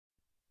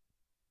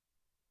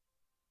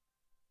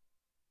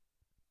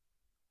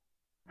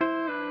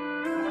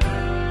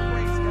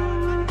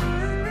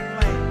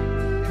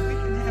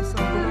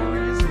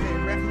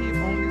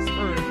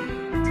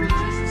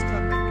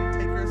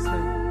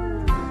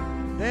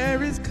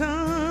is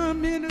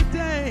coming a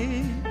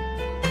day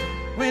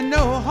when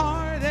no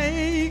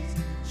heartaches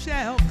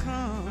shall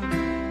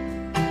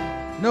come,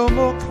 no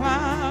more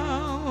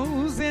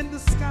clouds in the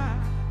sky,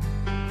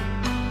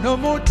 no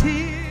more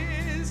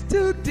tears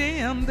to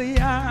dim the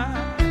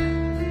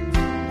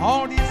eye.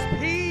 All is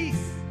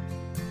peace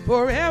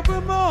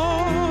forevermore.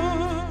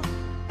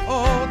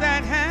 Oh,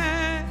 that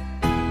had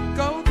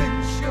golden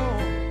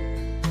shore.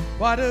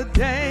 What a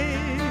day,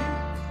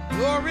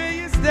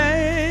 glorious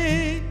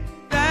day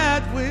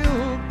that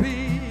will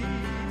be.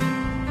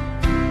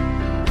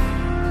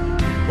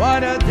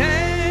 What a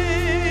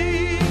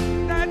day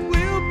that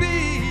will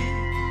be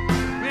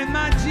when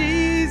my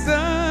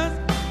Jesus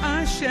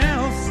I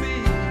shall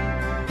see.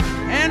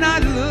 And I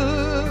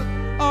look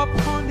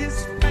upon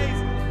his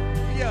face,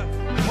 yeah,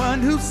 one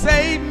who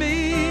saved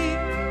me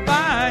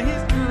by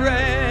his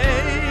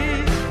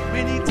grace.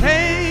 When he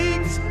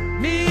takes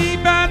me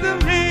by the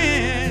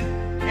hand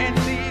and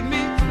lead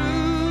me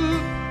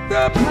through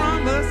the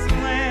promised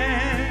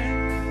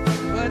land.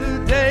 What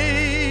a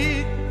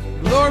day,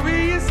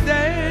 glorious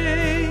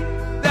day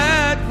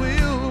that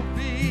will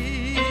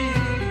be.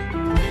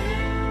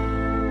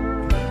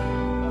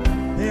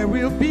 There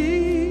will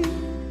be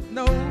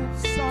no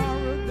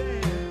sorrow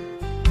there,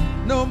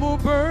 no more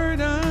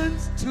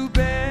burdens to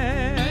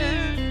bear,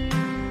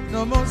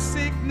 no more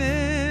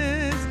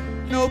sickness,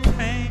 no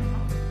pain,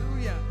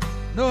 hallelujah,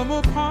 no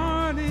more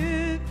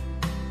parting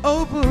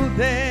over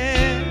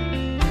there.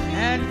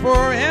 And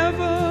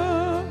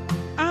forever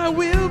I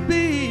will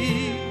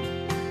be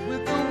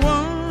with the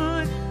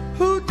one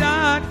who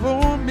died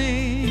for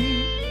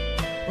me.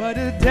 What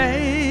a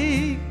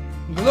day,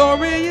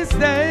 glorious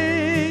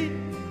day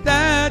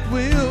that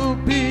will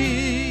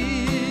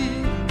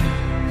be.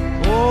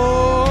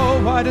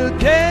 Oh, what a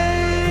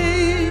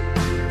day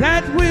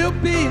that will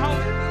be,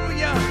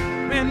 hallelujah,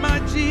 when my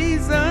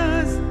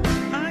Jesus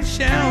I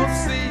shall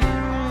see.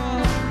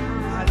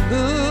 I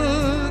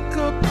look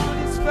upon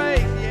his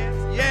face, yes,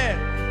 yes,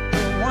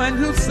 the one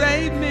who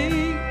saved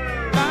me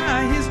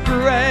by his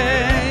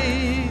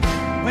grace.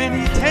 When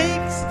he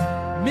takes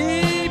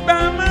me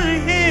by my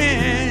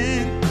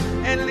hand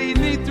and lead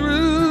me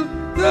through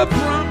the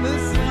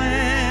promised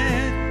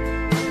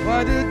land.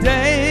 What a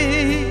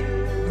day,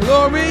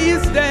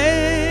 glorious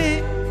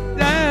day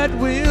that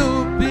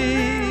will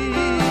be.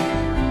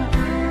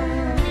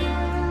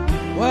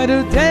 What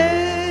a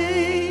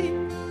day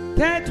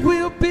that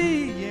will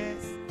be,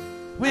 yes,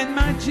 when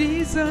my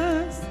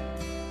Jesus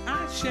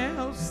I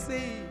shall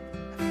see.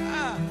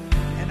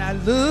 And I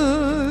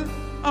look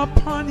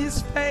upon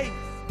his face,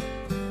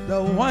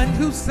 the one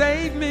who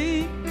saved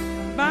me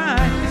by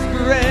his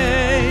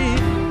grace.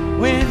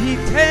 When he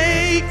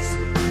takes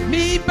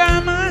me by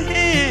my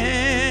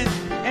hand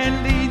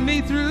and lead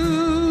me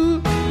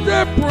through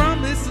the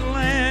promised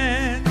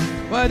land.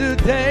 What a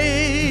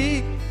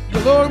day,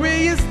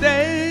 glorious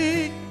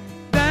day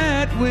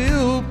that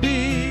will be.